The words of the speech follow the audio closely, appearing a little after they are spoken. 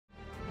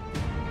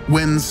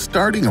When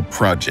starting a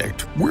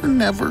project, we're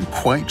never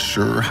quite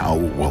sure how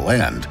it will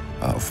end.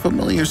 A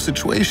familiar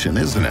situation,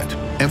 isn't it?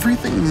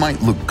 Everything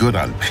might look good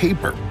on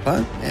paper,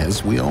 but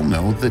as we all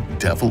know, the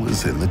devil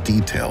is in the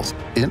details.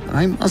 And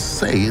I must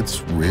say,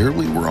 it's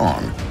rarely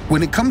wrong.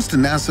 When it comes to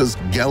NASA's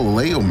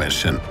Galileo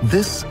mission,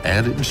 this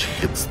adage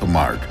hits the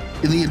mark.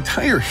 In the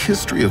entire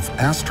history of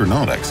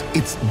astronautics,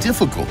 it's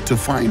difficult to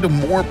find a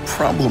more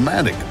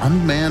problematic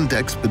unmanned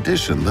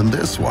expedition than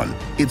this one.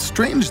 It's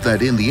strange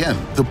that in the end,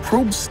 the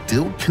probe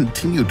still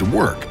continued to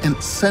work and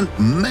sent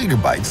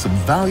megabytes of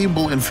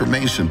valuable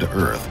information to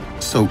Earth.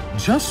 So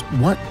just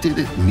what did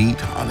it meet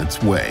on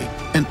its way?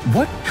 And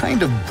what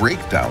kind of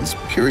breakdowns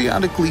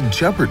periodically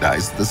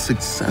jeopardized the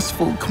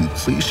successful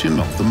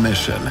completion of the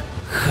mission?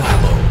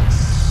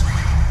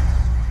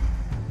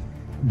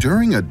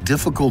 During a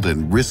difficult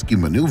and risky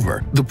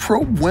maneuver, the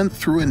probe went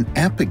through an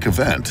epic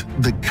event,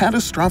 the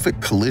catastrophic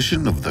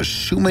collision of the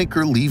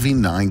Shoemaker-Levy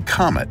 9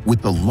 comet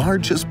with the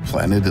largest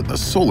planet in the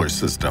solar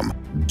system,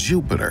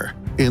 Jupiter.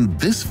 And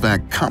this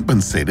fact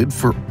compensated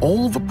for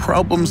all the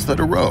problems that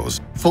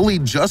arose, fully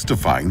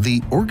justifying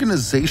the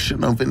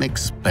organization of an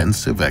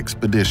expensive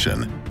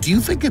expedition. Do you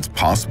think it's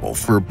possible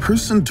for a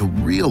person to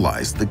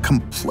realize the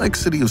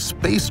complexity of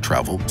space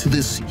travel to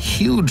this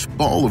huge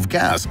ball of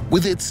gas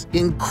with its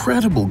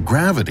incredible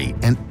gravity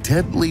and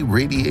deadly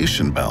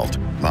radiation belt?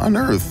 On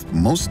Earth,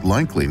 most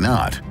likely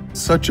not.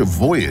 Such a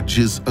voyage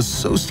is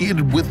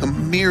associated with a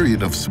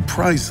myriad of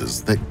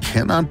surprises that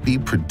cannot be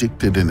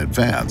predicted in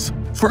advance.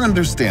 For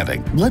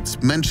understanding,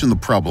 let's mention the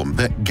problem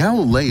that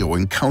Galileo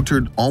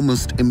encountered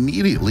almost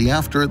immediately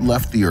after it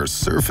left the Earth's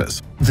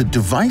surface. The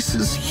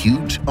device's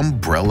huge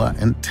umbrella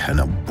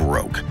antenna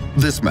broke.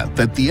 This meant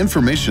that the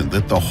information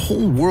that the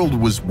whole world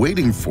was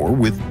waiting for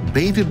with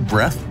bated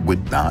breath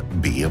would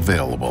not be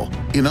available.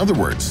 In other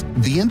words,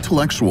 the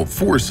intellectual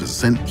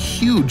forces and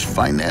huge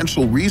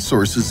financial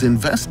resources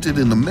invested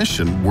in the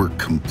mission were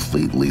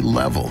completely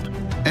leveled.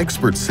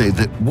 Experts say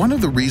that one of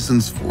the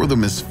reasons for the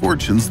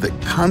misfortunes that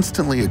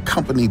constantly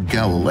accompanied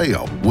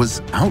Galileo was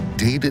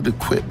outdated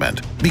equipment,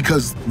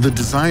 because the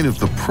design of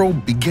the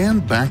probe began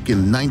back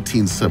in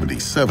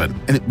 1977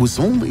 and it was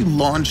only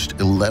launched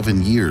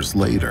 11 years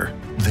later.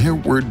 There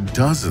were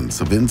dozens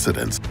of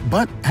incidents,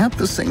 but at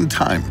the same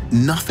time,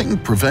 nothing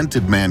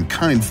prevented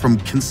mankind from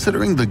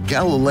considering the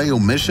Galileo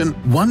mission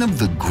one of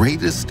the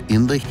greatest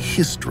in the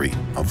history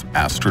of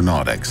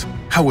astronautics.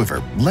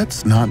 However,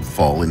 let's not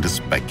fall into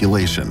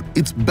speculation.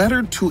 It's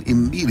better to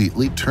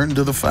immediately turn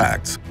to the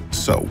facts.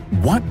 So,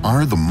 what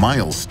are the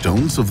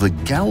milestones of the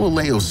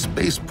Galileo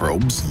space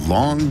probe's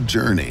long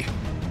journey?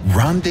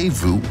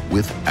 Rendezvous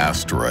with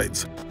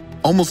asteroids.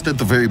 Almost at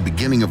the very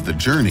beginning of the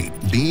journey,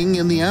 being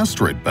in the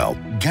asteroid belt,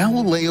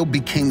 Galileo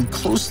became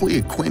closely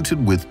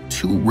acquainted with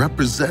two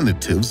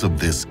representatives of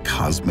this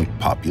cosmic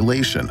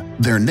population.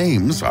 Their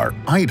names are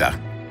Ida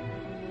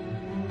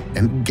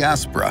and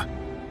Gaspra.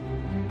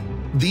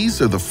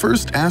 These are the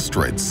first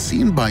asteroids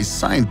seen by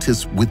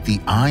scientists with the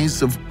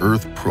eyes of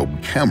Earth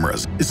probe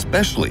cameras,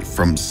 especially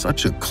from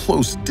such a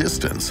close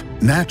distance.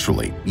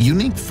 Naturally,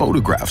 unique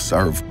photographs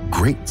are of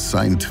great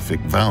scientific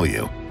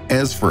value.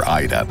 As for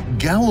Ida,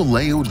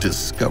 Galileo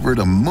discovered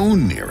a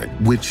moon near it,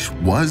 which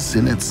was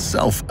in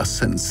itself a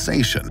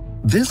sensation.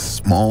 This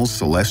small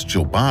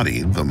celestial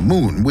body, the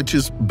moon, which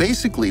is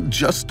basically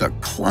just a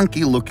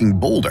clunky-looking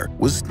boulder,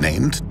 was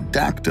named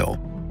Dactyl.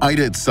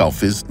 Ida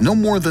itself is no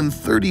more than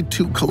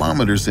 32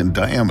 kilometers in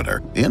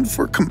diameter, and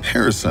for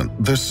comparison,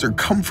 the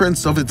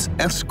circumference of its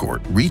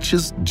escort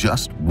reaches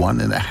just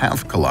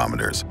 1.5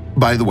 kilometers.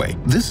 By the way,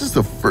 this is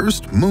the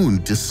first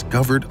moon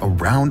discovered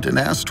around an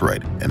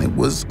asteroid, and it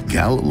was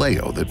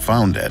Galileo that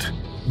found it.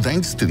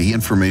 Thanks to the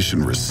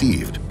information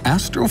received,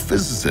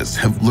 astrophysicists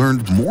have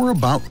learned more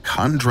about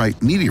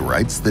chondrite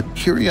meteorites that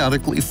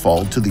periodically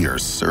fall to the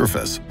Earth's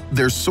surface.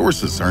 Their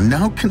sources are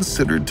now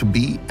considered to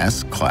be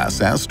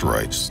S-class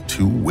asteroids,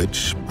 to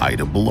which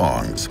Ida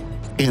belongs.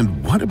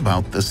 And what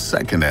about the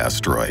second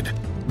asteroid?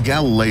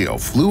 Galileo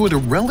flew at a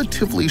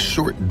relatively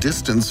short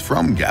distance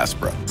from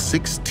Gaspra,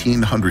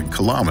 1,600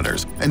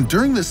 kilometers, and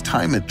during this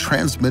time it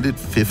transmitted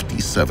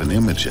 57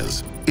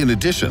 images. In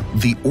addition,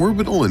 the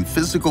orbital and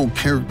physical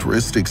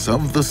characteristics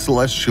of the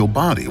celestial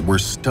body were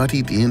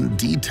studied in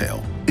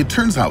detail. It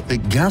turns out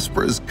that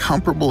Gaspra is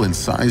comparable in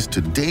size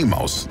to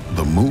Deimos,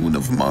 the moon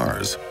of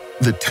Mars.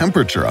 The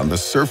temperature on the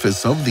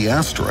surface of the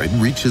asteroid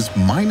reaches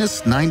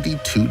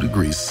 -92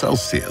 degrees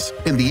Celsius,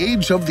 and the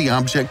age of the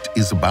object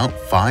is about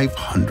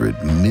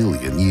 500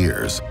 million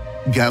years.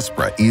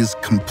 Gaspra is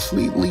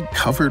completely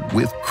covered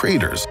with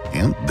craters,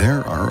 and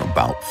there are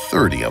about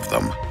 30 of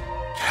them.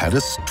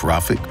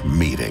 Catastrophic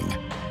meeting.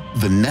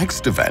 The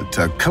next event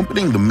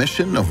accompanying the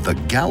mission of the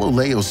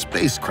Galileo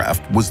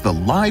spacecraft was the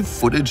live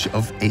footage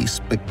of a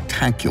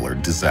spectacular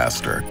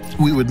disaster.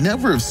 We would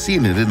never have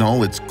seen it in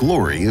all its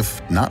glory if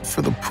not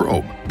for the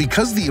probe,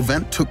 because the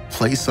event took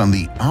place on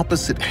the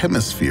opposite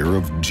hemisphere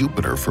of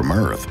Jupiter from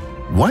Earth.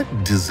 What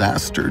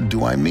disaster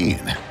do I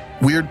mean?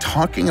 We're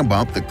talking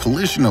about the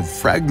collision of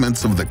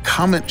fragments of the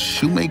comet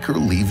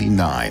Shoemaker-Levy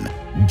 9.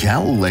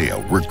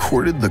 Galileo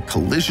recorded the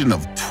collision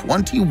of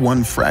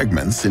 21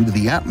 fragments into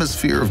the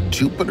atmosphere of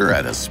Jupiter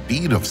at a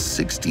speed of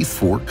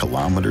 64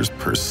 kilometers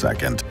per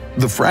second.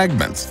 The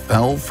fragments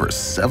fell for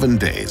 7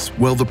 days,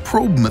 while the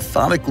probe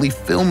methodically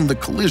filmed the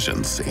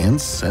collisions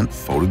and sent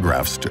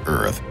photographs to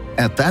Earth.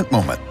 At that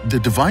moment, the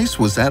device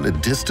was at a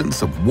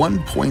distance of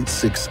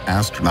 1.6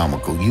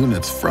 astronomical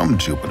units from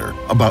Jupiter,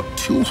 about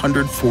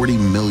 240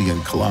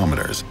 million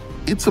kilometers.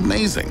 It's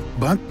amazing,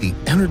 but the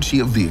energy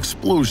of the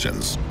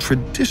explosions,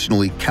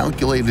 traditionally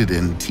calculated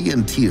in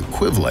TNT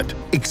equivalent,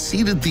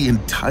 exceeded the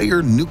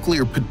entire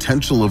nuclear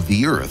potential of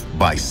the Earth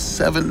by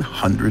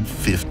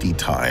 750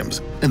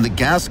 times, and the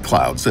gas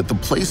clouds at the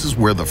places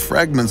where the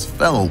fragments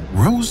fell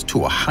rose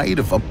to a height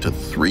of up to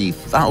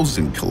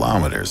 3,000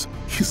 kilometers.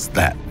 Is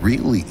that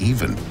really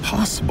even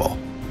possible?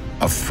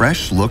 A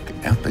fresh look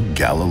at the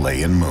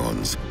Galilean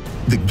moons.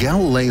 The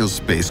Galileo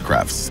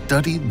spacecraft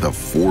studied the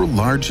 4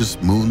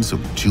 largest moons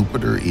of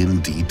Jupiter in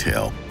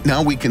detail.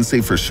 Now we can say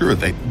for sure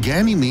that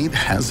Ganymede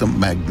has a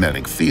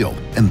magnetic field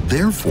and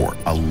therefore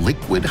a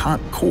liquid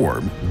hot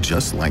core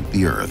just like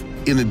the Earth.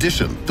 In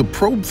addition, the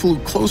probe flew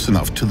close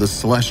enough to the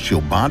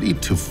celestial body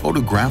to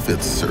photograph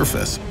its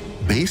surface.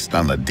 Based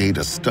on the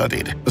data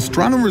studied,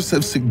 astronomers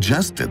have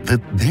suggested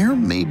that there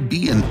may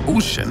be an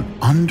ocean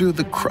under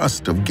the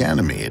crust of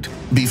Ganymede.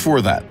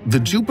 Before that, the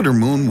Jupiter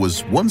moon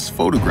was once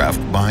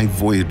photographed by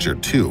Voyager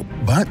 2,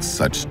 but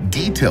such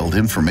detailed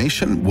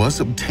information was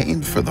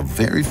obtained for the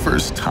very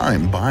first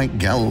time by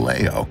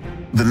Galileo.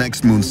 The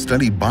next moon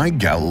studied by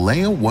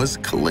Galileo was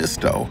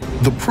Callisto.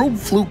 The probe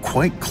flew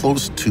quite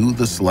close to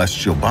the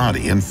celestial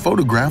body and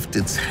photographed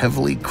its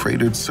heavily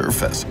cratered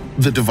surface.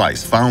 The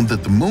device found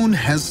that the moon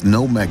has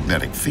no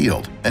magnetic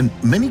field, and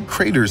many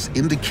craters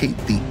indicate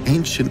the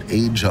ancient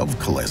age of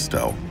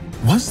Callisto.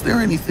 Was there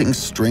anything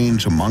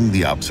strange among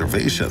the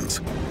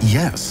observations?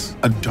 Yes,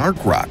 a dark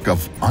rock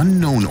of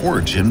unknown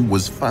origin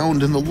was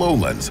found in the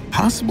lowlands,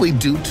 possibly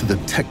due to the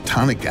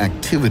tectonic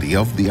activity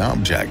of the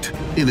object.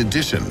 In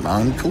addition,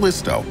 on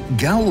Callisto,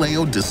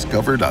 Galileo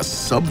discovered a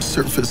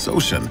subsurface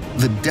ocean,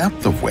 the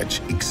depth of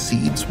which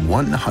exceeds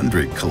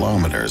 100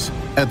 kilometers.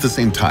 At the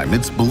same time,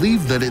 it's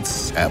believed that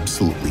it's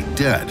absolutely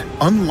dead,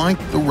 unlike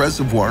the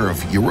reservoir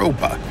of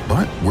Europa,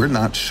 but we're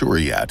not sure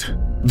yet.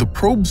 The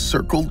probe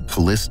circled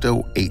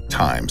Callisto 8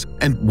 times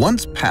and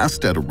once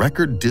passed at a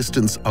record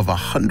distance of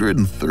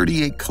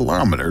 138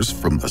 kilometers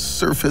from the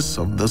surface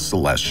of the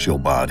celestial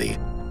body.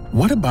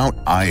 What about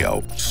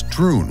Io,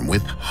 strewn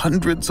with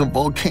hundreds of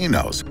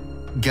volcanoes?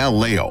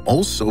 Galileo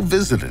also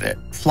visited it,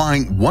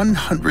 flying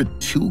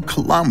 102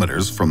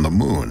 kilometers from the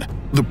moon.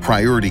 The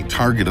priority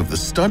target of the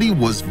study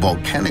was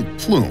volcanic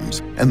plumes,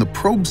 and the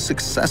probe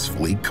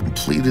successfully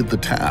completed the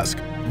task.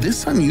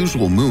 This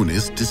unusual moon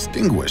is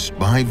distinguished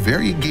by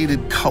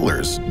variegated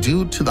colors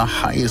due to the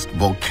highest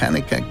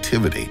volcanic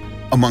activity.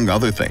 Among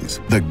other things,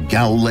 the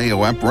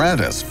Galileo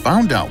apparatus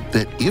found out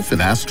that if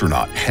an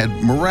astronaut had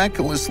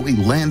miraculously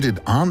landed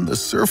on the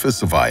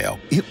surface of Io,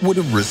 it would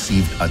have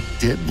received a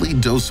deadly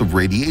dose of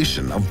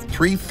radiation of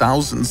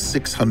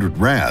 3,600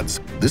 rads.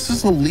 This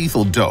is a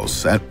lethal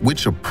dose at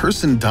which a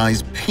person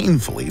dies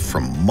painfully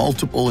from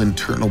multiple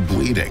internal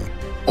bleeding.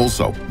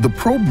 Also, the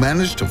probe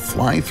managed to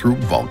fly through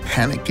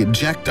volcanic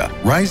ejecta,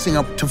 rising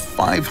up to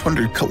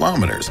 500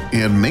 kilometers,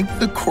 and make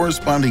the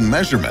corresponding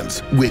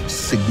measurements, which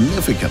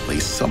significantly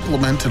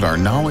supplemented our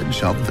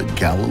knowledge of the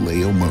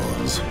Galileo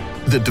moons.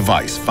 The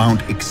device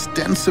found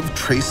extensive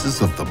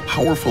traces of the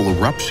powerful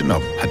eruption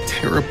of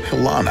Patera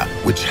Pilana,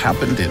 which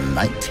happened in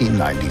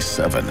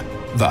 1997.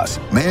 Thus,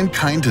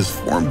 mankind has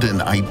formed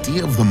an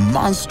idea of the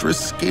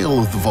monstrous scale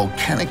of the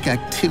volcanic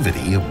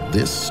activity of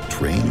this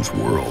strange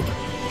world.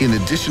 In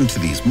addition to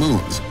these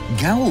moons,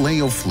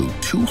 Galileo flew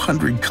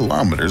 200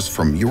 kilometers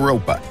from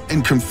Europa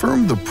and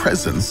confirmed the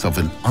presence of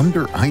an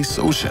under-ice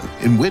ocean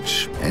in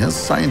which, as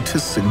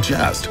scientists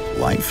suggest,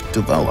 life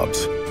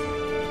develops.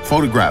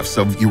 Photographs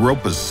of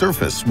Europa's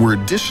surface were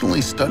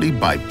additionally studied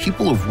by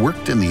people who've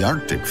worked in the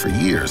Arctic for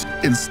years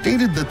and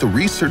stated that the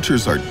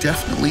researchers are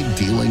definitely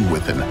dealing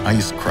with an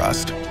ice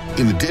crust.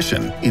 In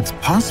addition, it's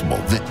possible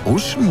that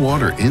ocean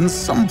water in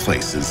some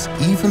places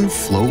even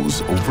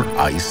flows over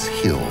ice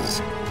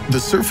hills. The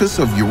surface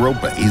of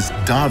Europa is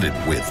dotted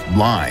with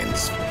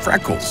lines,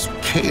 freckles,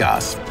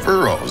 chaos,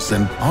 furrows,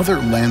 and other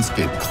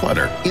landscape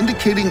clutter,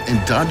 indicating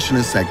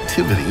endogenous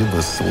activity of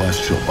a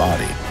celestial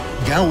body.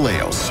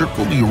 Galileo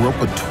circled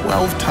Europa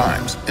 12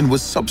 times and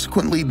was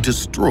subsequently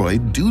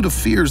destroyed due to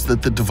fears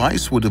that the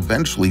device would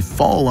eventually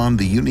fall on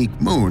the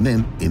unique moon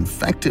and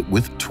infect it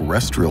with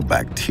terrestrial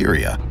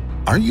bacteria.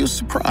 Are you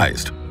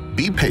surprised?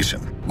 Be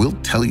patient. We'll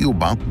tell you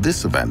about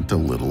this event a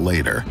little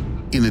later.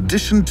 In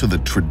addition to the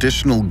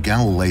traditional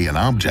Galilean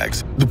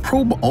objects, the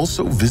probe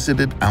also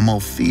visited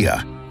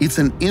Amalthea. It's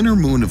an inner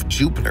moon of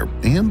Jupiter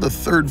and the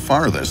third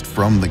farthest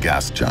from the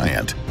gas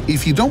giant.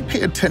 If you don't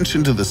pay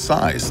attention to the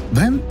size,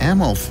 then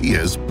Amalthea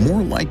is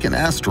more like an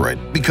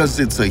asteroid because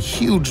it's a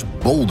huge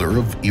boulder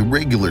of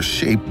irregular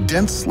shape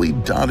densely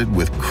dotted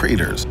with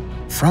craters.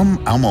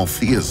 From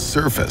Amalthea's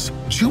surface,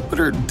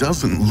 Jupiter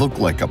doesn't look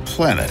like a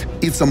planet.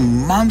 It's a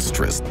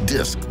monstrous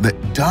disk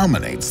that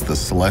dominates the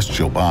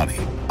celestial body.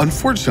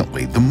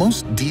 Unfortunately, the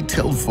most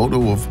detailed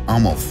photo of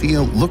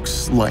Amalthea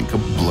looks like a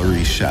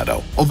blurry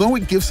shadow, although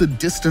it gives a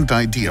distant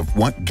idea of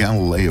what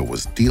Galileo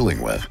was dealing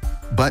with.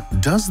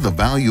 But does the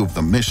value of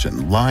the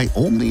mission lie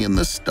only in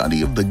the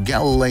study of the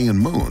Galilean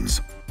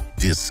moons?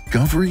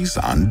 Discoveries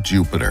on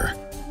Jupiter.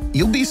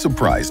 You'll be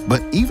surprised,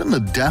 but even the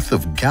death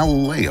of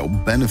Galileo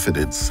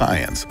benefited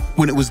science.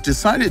 When it was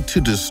decided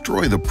to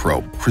destroy the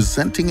probe,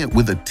 presenting it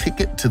with a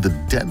ticket to the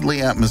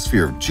deadly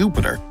atmosphere of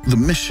Jupiter, the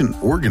mission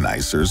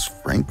organizers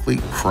frankly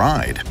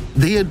cried.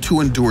 They had to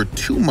endure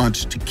too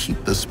much to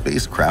keep the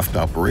spacecraft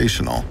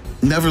operational.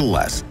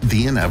 Nevertheless,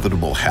 the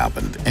inevitable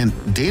happened, and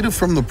data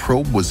from the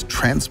probe was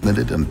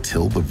transmitted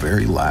until the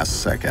very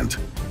last second.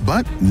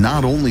 But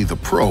not only the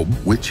probe,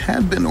 which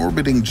had been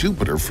orbiting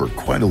Jupiter for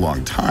quite a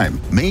long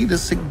time, made a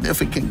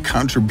significant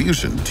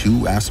contribution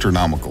to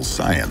astronomical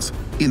science.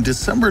 In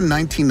December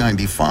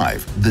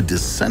 1995, the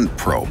descent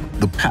probe,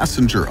 the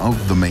passenger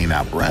of the main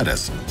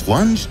apparatus,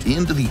 plunged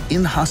into the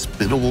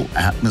inhospitable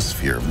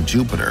atmosphere of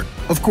Jupiter.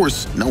 Of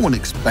course, no one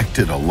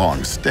expected a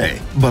long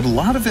stay, but a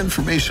lot of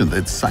information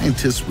that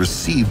scientists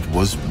received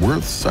was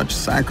worth such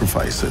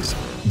sacrifices.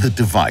 The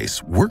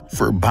device worked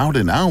for about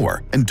an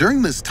hour, and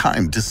during this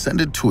time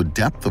descended to a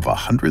depth of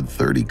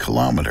 130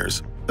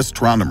 kilometers.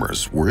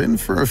 Astronomers were in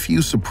for a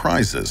few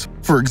surprises.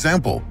 For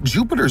example,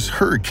 Jupiter's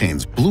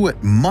hurricanes blew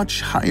at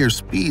much higher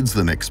speeds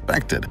than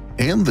expected,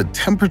 and the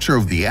temperature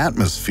of the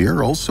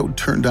atmosphere also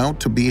turned out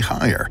to be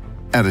higher.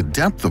 At a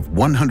depth of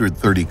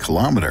 130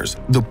 kilometers,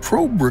 the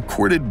probe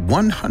recorded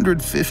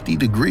 150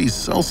 degrees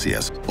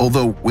Celsius,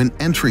 although when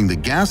entering the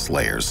gas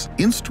layers,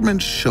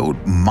 instruments showed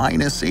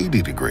minus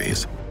 80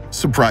 degrees.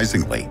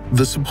 Surprisingly,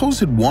 the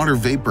supposed water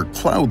vapor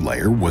cloud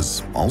layer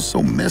was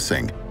also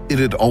missing. It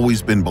had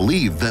always been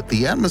believed that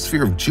the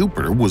atmosphere of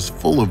Jupiter was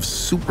full of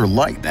super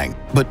lightning,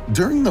 but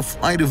during the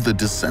flight of the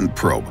descent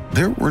probe,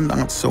 there were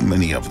not so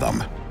many of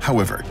them.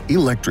 However,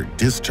 electric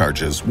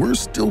discharges were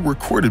still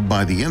recorded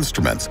by the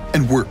instruments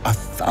and were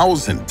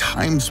 1,000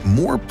 times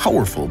more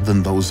powerful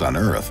than those on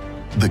Earth.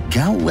 The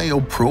Galileo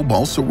probe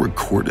also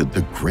recorded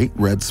the Great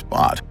Red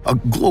Spot, a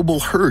global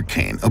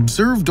hurricane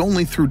observed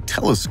only through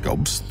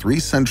telescopes 3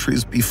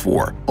 centuries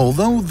before,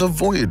 although the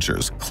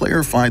Voyagers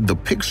clarified the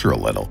picture a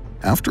little.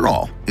 After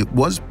all, it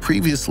was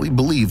previously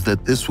believed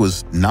that this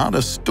was not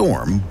a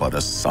storm but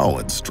a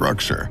solid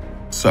structure.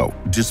 So,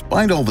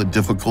 despite all the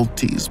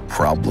difficulties,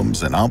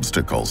 problems, and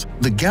obstacles,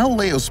 the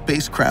Galileo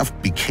spacecraft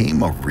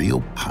became a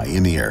real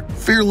pioneer,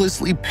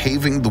 fearlessly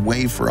paving the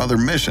way for other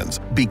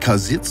missions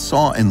because it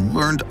saw and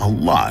learned a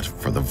lot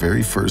for the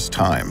very first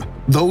time.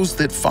 Those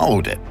that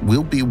followed it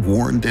will be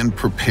warned and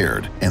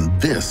prepared, and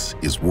this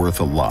is worth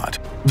a lot.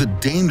 The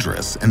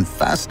dangerous and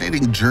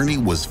fascinating journey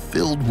was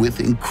filled with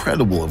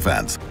incredible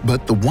events,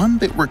 but the one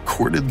that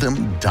recorded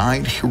them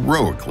died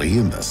heroically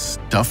in the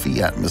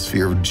stuffy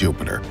atmosphere of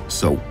Jupiter,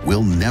 so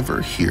we'll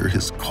never hear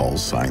his call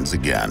signs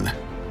again.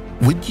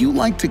 Would you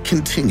like to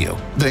continue?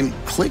 Then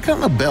click on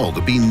the bell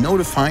to be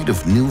notified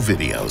of new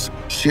videos.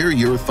 Share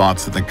your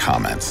thoughts in the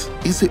comments.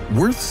 Is it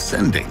worth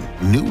sending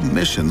new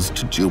missions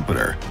to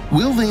Jupiter?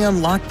 Will they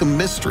unlock the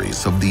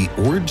mysteries of the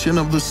origin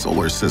of the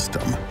solar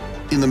system?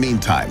 In the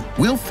meantime,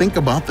 we'll think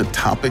about the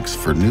topics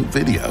for new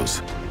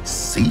videos.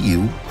 See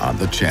you on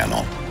the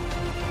channel.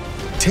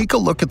 Take a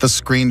look at the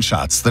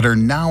screenshots that are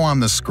now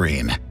on the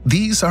screen.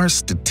 These are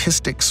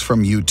statistics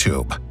from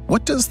YouTube.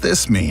 What does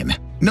this mean?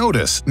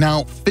 Notice,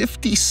 now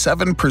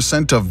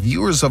 57% of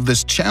viewers of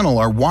this channel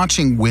are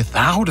watching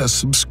without a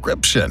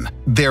subscription.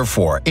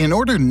 Therefore, in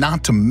order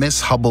not to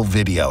miss Hubble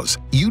videos,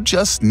 you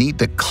just need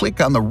to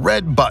click on the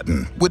red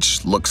button,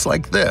 which looks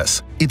like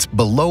this. It's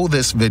below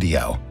this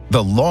video.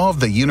 The law of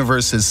the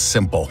universe is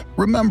simple.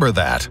 Remember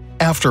that.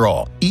 After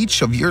all,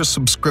 each of your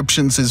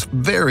subscriptions is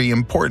very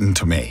important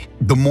to me.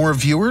 The more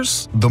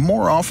viewers, the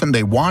more often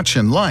they watch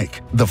and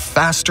like, the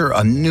faster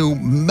a new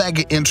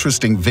mega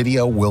interesting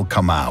video will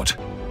come out.